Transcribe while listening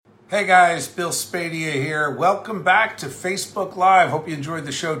Hey guys, Bill Spadea here. Welcome back to Facebook Live. Hope you enjoyed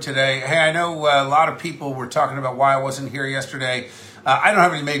the show today. Hey, I know a lot of people were talking about why I wasn't here yesterday. I don't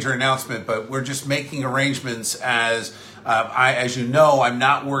have any major announcement, but we're just making arrangements as you know, I'm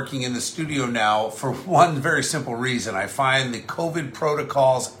not working in the studio now for one very simple reason. I find the COVID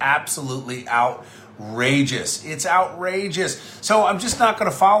protocols absolutely outrageous. It's outrageous. So I'm just not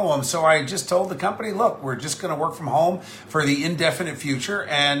going to follow them. So I just told the company, look, we're just going to work from home for the indefinite future.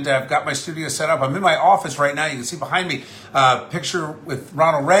 And I've got my studio set up. I'm in my office right now. You can see behind me a picture with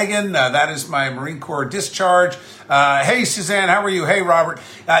Ronald Reagan. That is my Marine Corps discharge. Hey, Suzanne, how are you? Hey, Robert.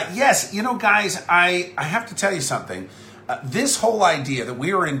 Yes, you know, guys, I have to tell you something. This whole idea that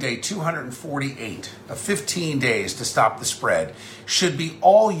we are in day 248 of 15 days to stop the spread should be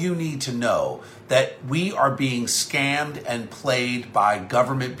all you need to know that we are being scammed and played by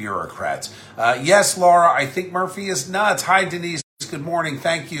government bureaucrats. Yes, Laura, I think Murphy is nuts. Hi, Denise. Good morning.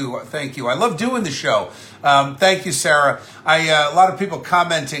 Thank you. Thank you. I love doing the show. Thank you, Sarah. A lot of people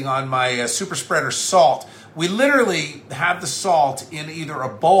commenting on my super spreader salt. We literally have the salt in either a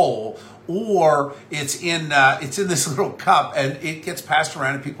bowl or it's in this little cup, and it gets passed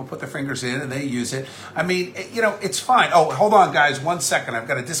around and people put their fingers in and they use it. I mean, you know, it's fine. Oh, hold on, guys. 1 second. I've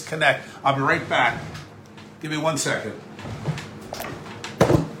got to disconnect. I'll be right back. Give me 1 second.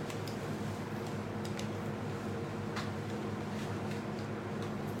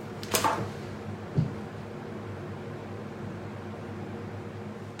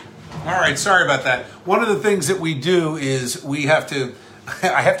 All right, sorry about that. One of the things that we do is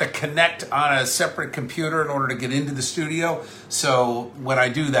I have to connect on a separate computer in order to get into the studio. So when I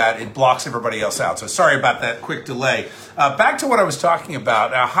do that, it blocks everybody else out. So sorry about that quick delay. Back to what I was talking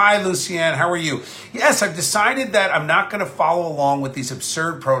about. Hi, Lucienne. How are you? Yes, I've decided that I'm not going to follow along with these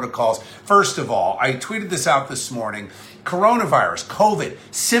absurd protocols. First of all, I tweeted this out this morning. Coronavirus, COVID,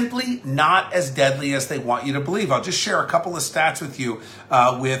 simply not as deadly as they want you to believe. I'll just share a couple of stats with you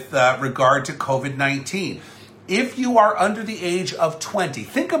with regard to COVID-19. If you are under the age of 20,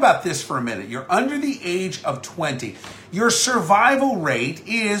 think about this for a minute. You're under the age of 20. Your survival rate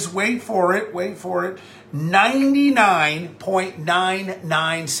is, wait for it,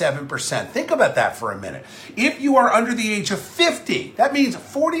 99.997%. Think about that for a minute. If you are under the age of 50, that means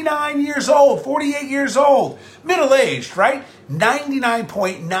 49 years old, 48 years old, middle-aged, right?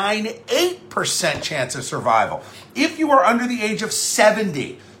 99.98% chance of survival. If you are under the age of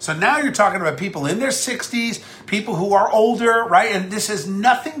 70, so now you're talking about people in their 60s, people who are older, right? And this has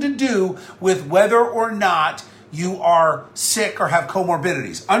nothing to do with whether or not you are sick or have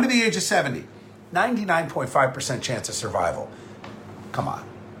comorbidities. Under the age of 70, 99.5% chance of survival. Come on.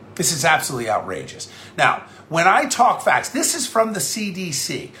 This is absolutely outrageous. Now, when I talk facts, this is from the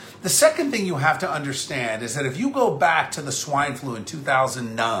CDC. The second thing you have to understand is that if you go back to the swine flu in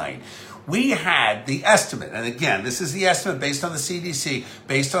 2009, we had the estimate, and again, this is the estimate based on the CDC,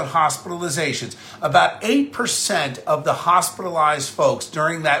 based on hospitalizations. About 8% of the hospitalized folks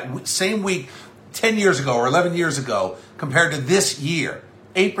during that same week 10 years ago or 11 years ago compared to this year,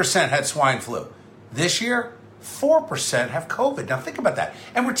 8% had swine flu. This year, 4% have COVID. Now think about that.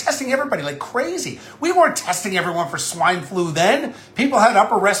 And we're testing everybody like crazy. We weren't testing everyone for swine flu then. People had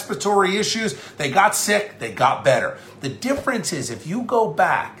upper respiratory issues. They got sick. They got better. The difference is if you go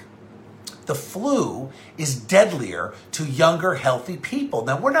back, the flu is deadlier to younger, healthy people.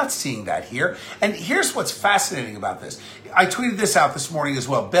 Now, we're not seeing that here. And here's what's fascinating about this. I tweeted this out this morning as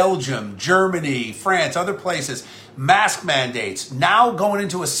well. Belgium, Germany, France, other places, mask mandates, now going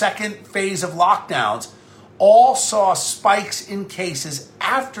into a second phase of lockdowns, all saw spikes in cases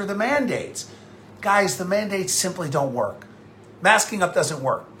after the mandates. Guys, the mandates simply don't work. Masking up doesn't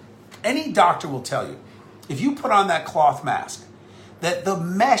work. Any doctor will tell you, if you put on that cloth mask, that the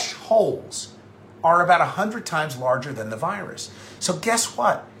mesh holes are about 100 times larger than the virus. So guess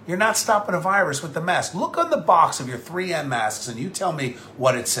what? You're not stopping a virus with the mask. Look on the box of your 3M masks and you tell me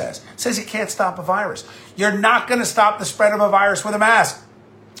what it says. It says you can't stop a virus. You're not going to stop the spread of a virus with a mask.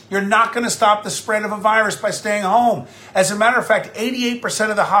 You're not going to stop the spread of a virus by staying home. As a matter of fact, 88%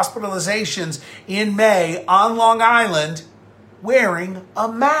 of the hospitalizations in May on Long Island wearing a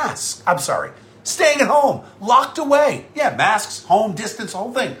mask. Staying at home, locked away. Yeah, masks, home, distance,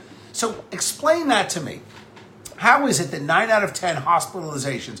 whole thing. So explain that to me. How is it that 9 out of 10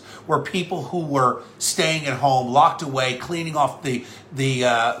 hospitalizations were people who were staying at home, locked away, cleaning off the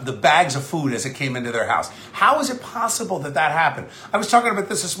bags of food as it came into their house? How is it possible that that happened? I was talking about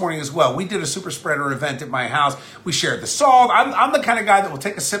this morning as well. We did a super spreader event at my house. We shared the salt. I'm the kind of guy that will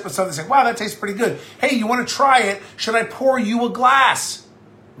take a sip of something and say, wow, that tastes pretty good. Hey, you want to try it? Should I pour you a glass?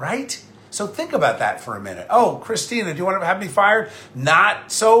 Right? So think about that for a minute. Oh, Christina, do you want to have me fired?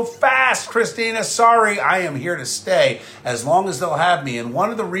 Not so fast, Christina. Sorry, I am here to stay as long as they'll have me. And one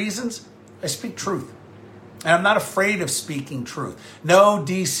of the reasons, I speak truth. And I'm not afraid of speaking truth. No,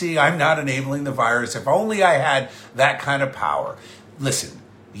 DC, I'm not enabling the virus. If only I had that kind of power. Listen,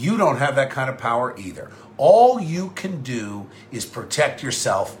 you don't have that kind of power either. All you can do is protect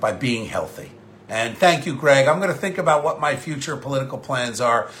yourself by being healthy. And thank you, Greg. I'm going to think about what my future political plans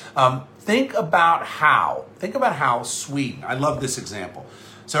are. Think about how Sweden, I love this example.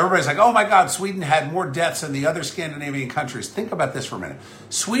 So everybody's like, oh my God, Sweden had more deaths than the other Scandinavian countries. Think about this for a minute.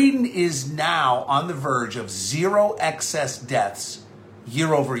 Sweden is now on the verge of zero excess deaths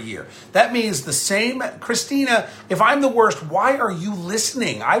year over year. That means the same, Christina, if I'm the worst, why are you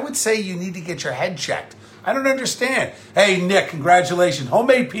listening? I would say you need to get your head checked. I don't understand. Hey, Nick, congratulations.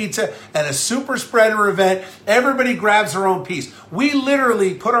 Homemade pizza and a super spreader event. Everybody grabs their own piece. We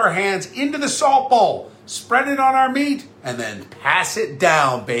literally put our hands into the salt bowl, spread it on our meat, and then pass it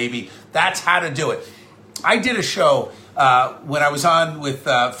down, baby. That's how to do it. I did a show when I was on with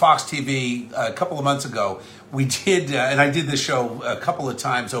Fox TV a couple of months ago. We did, and I did this show a couple of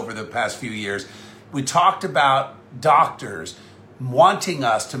times over the past few years. We talked about doctors wanting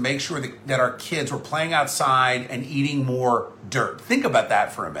us to make sure that our kids were playing outside and eating more dirt. Think about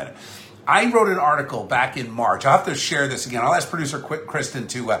that for a minute. I wrote an article back in March. I'll have to share this again. I'll ask producer Kristen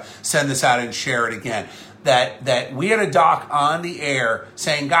to send this out and share it again. That we had a doc on the air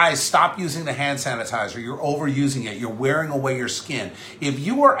saying, guys, stop using the hand sanitizer. You're overusing it. You're wearing away your skin. If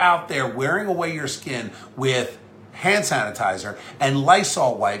you are out there wearing away your skin with hand sanitizer and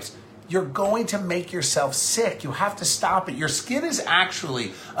Lysol wipes, you're going to make yourself sick. You have to stop it. Your skin is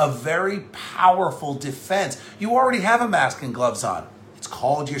actually a very powerful defense. You already have a mask and gloves on. It's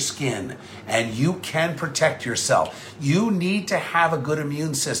called your skin, and you can protect yourself. You need to have a good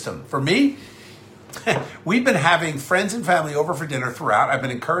immune system. For me, we've been having friends and family over for dinner throughout. I've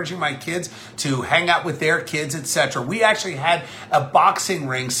been encouraging my kids to hang out with their kids, etc. We actually had a boxing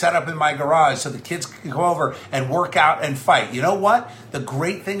ring set up in my garage so the kids could go over and work out and fight. You know what? The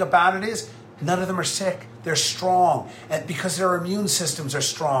great thing about it is none of them are sick. They're strong, and because their immune systems are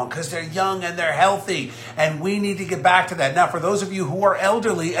strong, because they're young and they're healthy, and we need to get back to that. Now, for those of you who are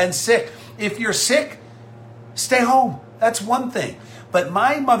elderly and sick, if you're sick, stay home. That's one thing. But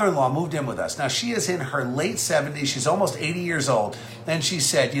my mother-in-law moved in with us. Now, she is in her late 70s. She's almost 80 years old. And she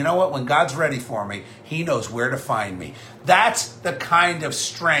said, you know what? When God's ready for me, he knows where to find me. That's the kind of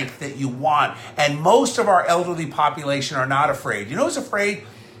strength that you want. And most of our elderly population are not afraid. You know who's afraid?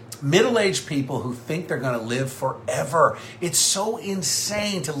 Middle-aged people who think they're going to live forever. It's so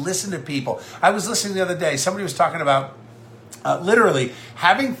insane to listen to people. I was listening the other day. Somebody was talking about literally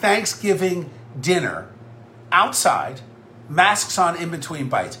having Thanksgiving dinner outside, masks on in between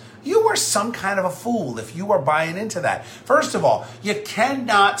bites. You are some kind of a fool if you are buying into that. First of all, you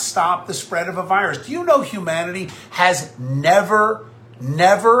cannot stop the spread of a virus. Do you know humanity has never,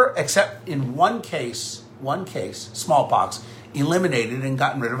 except in one case, smallpox, eliminated and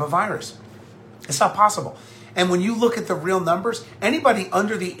gotten rid of a virus? It's not possible. And when you look at the real numbers, anybody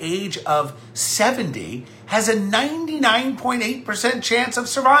under the age of 70 has a 99.8% chance of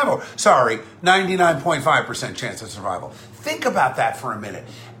survival. Sorry, 99.5% chance of survival. Think about that for a minute.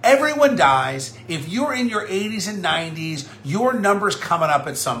 Everyone dies. If you're in your 80s and 90s, your number's coming up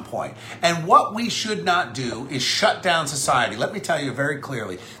at some point. And what we should not do is shut down society. Let me tell you very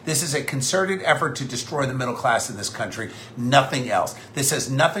clearly, this is a concerted effort to destroy the middle class in this country, nothing else. This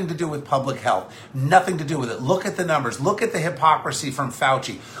has nothing to do with public health, nothing to do with it. Look at the numbers. Look at the hypocrisy from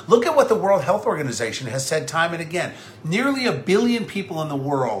Fauci. Look at what the World Health Organization has said time and again. Nearly 1 billion people in the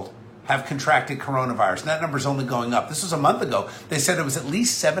world have contracted coronavirus. And that number is only going up. This was a month ago. They said it was at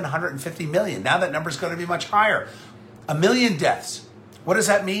least 750 million. Now that number is going to be much higher. 1 million deaths. What does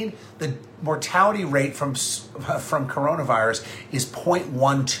that mean? The mortality rate from coronavirus is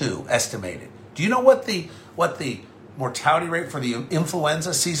 0.12 estimated. Do you know what the mortality rate for the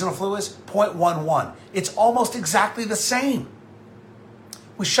influenza seasonal flu is? 0.11. It's almost exactly the same.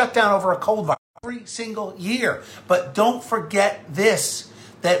 We shut down over a cold virus every single year. But don't forget this,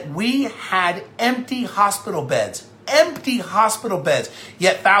 that we had empty hospital beds,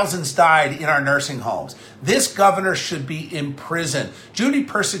 yet thousands died in our nursing homes. This governor should be in prison. Judy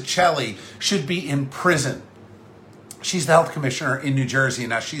Persicelli should be in prison. She's the health commissioner in New Jersey, and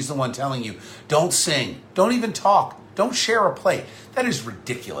now she's the one telling you, don't sing, don't even talk, don't share a plate. That is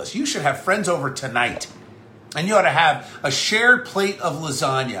ridiculous. You should have friends over tonight. And you ought to have a shared plate of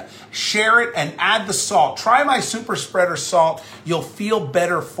lasagna. Share it and add the salt. Try my super spreader salt. You'll feel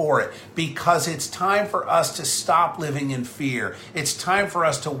better for it because it's time for us to stop living in fear. It's time for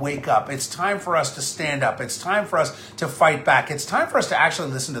us to wake up. It's time for us to stand up. It's time for us to fight back. It's time for us to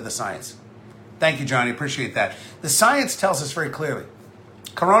actually listen to the science. Thank you, Johnny. Appreciate that. The science tells us very clearly.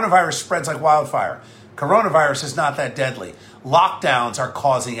 Coronavirus spreads like wildfire. Coronavirus is not that deadly. Lockdowns are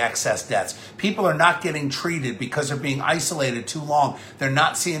causing excess deaths. People are not getting treated because they're being isolated too long. They're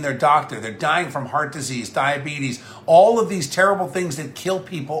not seeing their doctor. They're dying from heart disease, diabetes, all of these terrible things that kill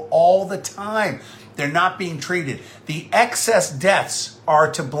people all the time. They're not being treated. The excess deaths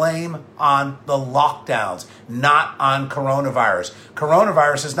are to blame on the lockdowns, not on coronavirus.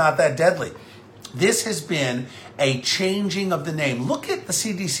 Coronavirus is not that deadly. This has been a changing of the name. Look at the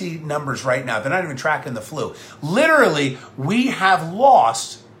CDC numbers right now. They're not even tracking the flu. Literally, we have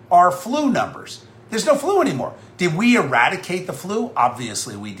lost our flu numbers. There's no flu anymore. Did we eradicate the flu?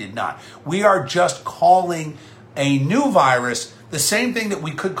 Obviously, we did not. We are just calling a new virus the same thing that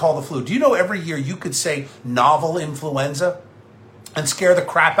we could call the flu. Do you know every year you could say novel influenza and scare the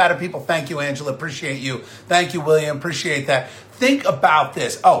crap out of people? Thank you, Angela. Appreciate you. Thank you, William. Appreciate that. Think about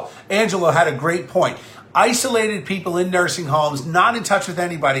this. Oh, Angela had a great point. Isolated people in nursing homes, not in touch with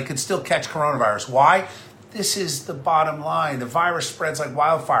anybody, could still catch coronavirus. Why? This is the bottom line. The virus spreads like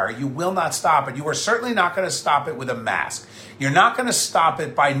wildfire. You will not stop it. You are certainly not going to stop it with a mask. You're not going to stop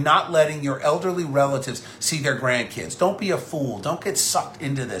it by not letting your elderly relatives see their grandkids. Don't be a fool. Don't get sucked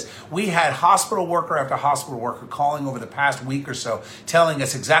into this. We had hospital worker after hospital worker calling over the past week or so, telling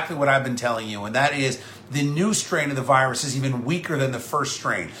us exactly what I've been telling you, and that is the new strain of the virus is even weaker than the first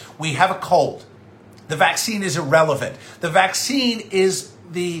strain. We have a cold. The vaccine is irrelevant. The vaccine is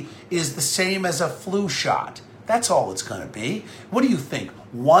the same as a flu shot. That's all it's going to be. What do you think?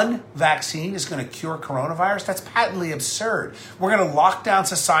 One vaccine is going to cure coronavirus? That's patently absurd. We're going to lock down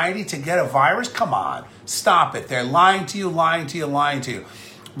society to get a virus? Come on, stop it. They're lying to you, lying to you, lying to you.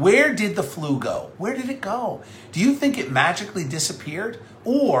 Where did the flu go? Where did it go? Do you think it magically disappeared?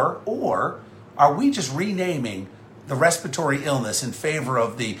 Or are we just renaming the respiratory illness in favor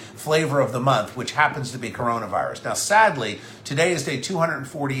of the flavor of the month, which happens to be coronavirus? Now, sadly, today is day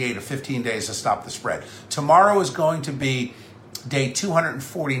 248 of 15 days to stop the spread. Tomorrow is going to be day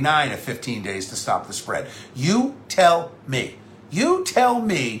 249 of 15 days to stop the spread. You tell me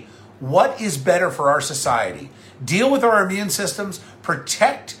what is better for our society. Deal with our immune systems,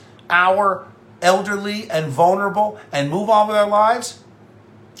 protect our elderly and vulnerable, and move on with our lives?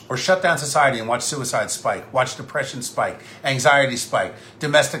 Or shut down society and watch suicide spike, watch depression spike, anxiety spike,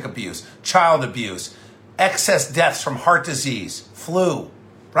 domestic abuse, child abuse, excess deaths from heart disease, flu,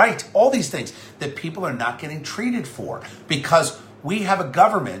 right? All these things that people are not getting treated for because we have a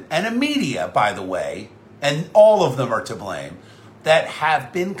government and a media, by the way, and all of them are to blame, that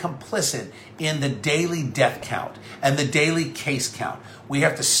have been complicit in the daily death count and the daily case count. We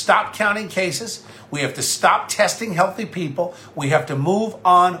have to stop counting cases. We have to stop testing healthy people. We have to move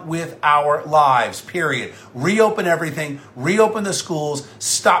on with our lives, period. Reopen everything. Reopen the schools.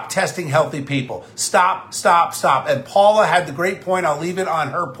 Stop testing healthy people. Stop. And Paula had the great point. I'll leave it on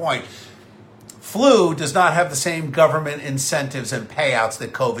her point. Flu does not have the same government incentives and payouts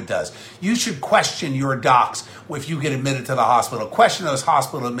that COVID does. You should question your docs if you get admitted to the hospital. Question those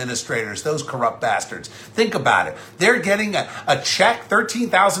hospital administrators, those corrupt bastards. Think about it. They're getting a check,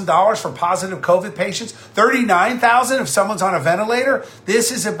 $13,000 for positive COVID patients, $39,000 if someone's on a ventilator.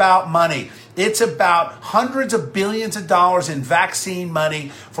 This is about money. It's about hundreds of billions of dollars in vaccine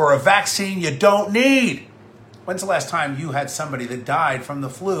money for a vaccine you don't need. When's the last time you had somebody that died from the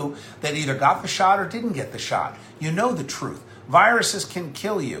flu that either got the shot or didn't get the shot? You know the truth. Viruses can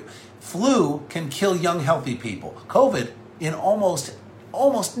kill you. Flu can kill young, healthy people. COVID, in almost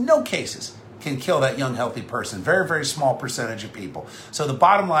no cases, can kill that young, healthy person. Very, very small percentage of people. So the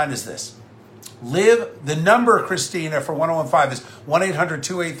bottom line is this. The number, Christina, for 1015 is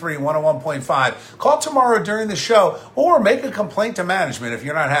 1-800-283-101.5. Call tomorrow during the show or make a complaint to management if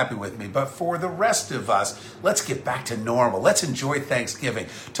you're not happy with me. But for the rest of us, let's get back to normal. Let's enjoy Thanksgiving.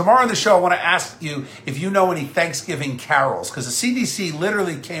 Tomorrow on the show, I want to ask you if you know any Thanksgiving carols, because the CDC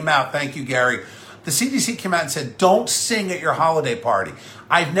literally came out, thank you, Gary, the CDC came out and said, don't sing at your holiday party.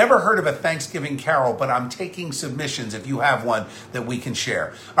 I've never heard of a Thanksgiving carol, but I'm taking submissions if you have one that we can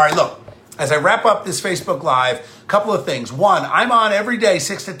share. All right, look. As I wrap up this Facebook Live, a couple of things. One, I'm on every day,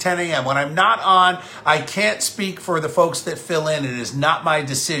 6 to 10 a.m. When I'm not on, I can't speak for the folks that fill in. It is not my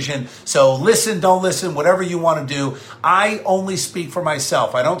decision. So listen, don't listen, whatever you want to do. I only speak for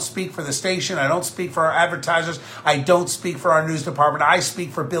myself. I don't speak for the station. I don't speak for our advertisers. I don't speak for our news department. I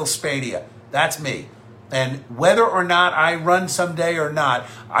speak for Bill Spadea. That's me. And whether or not I run someday or not,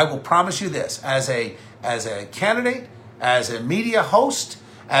 I will promise you this, as a candidate, as a media host,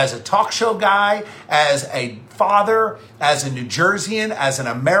 as a talk show guy, as a father, as a New Jerseyan, as an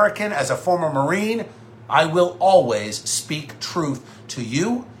American, as a former Marine, I will always speak truth to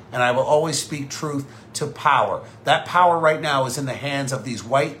you, and I will always speak truth to power. That power right now is in the hands of these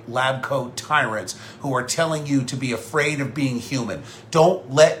white lab coat tyrants who are telling you to be afraid of being human.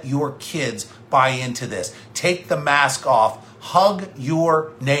 Don't let your kids buy into this. Take the mask off. Hug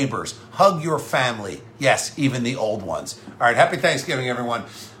your neighbors. Hug your family. Yes, even the old ones. All right, happy Thanksgiving, everyone.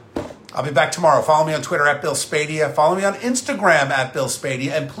 I'll be back tomorrow. Follow me on Twitter at Bill Spadia. Follow me on Instagram at Bill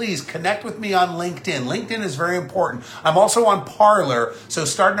Spadia. And please connect with me on LinkedIn. LinkedIn is very important. I'm also on Parler, so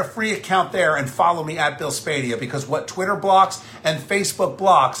start a free account there and follow me at Bill Spadia, because what Twitter blocks and Facebook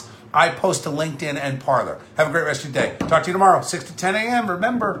blocks, I post to LinkedIn and Parler. Have a great rest of your day. Talk to you tomorrow, 6 to 10 a.m.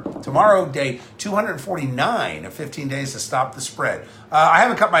 Remember, tomorrow, day 249 of 15 days to stop the spread. I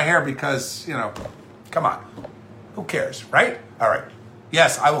haven't cut my hair because, come on. Who cares, right? All right.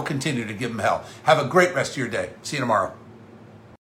 Yes, I will continue to give them hell. Have a great rest of your day. See you tomorrow.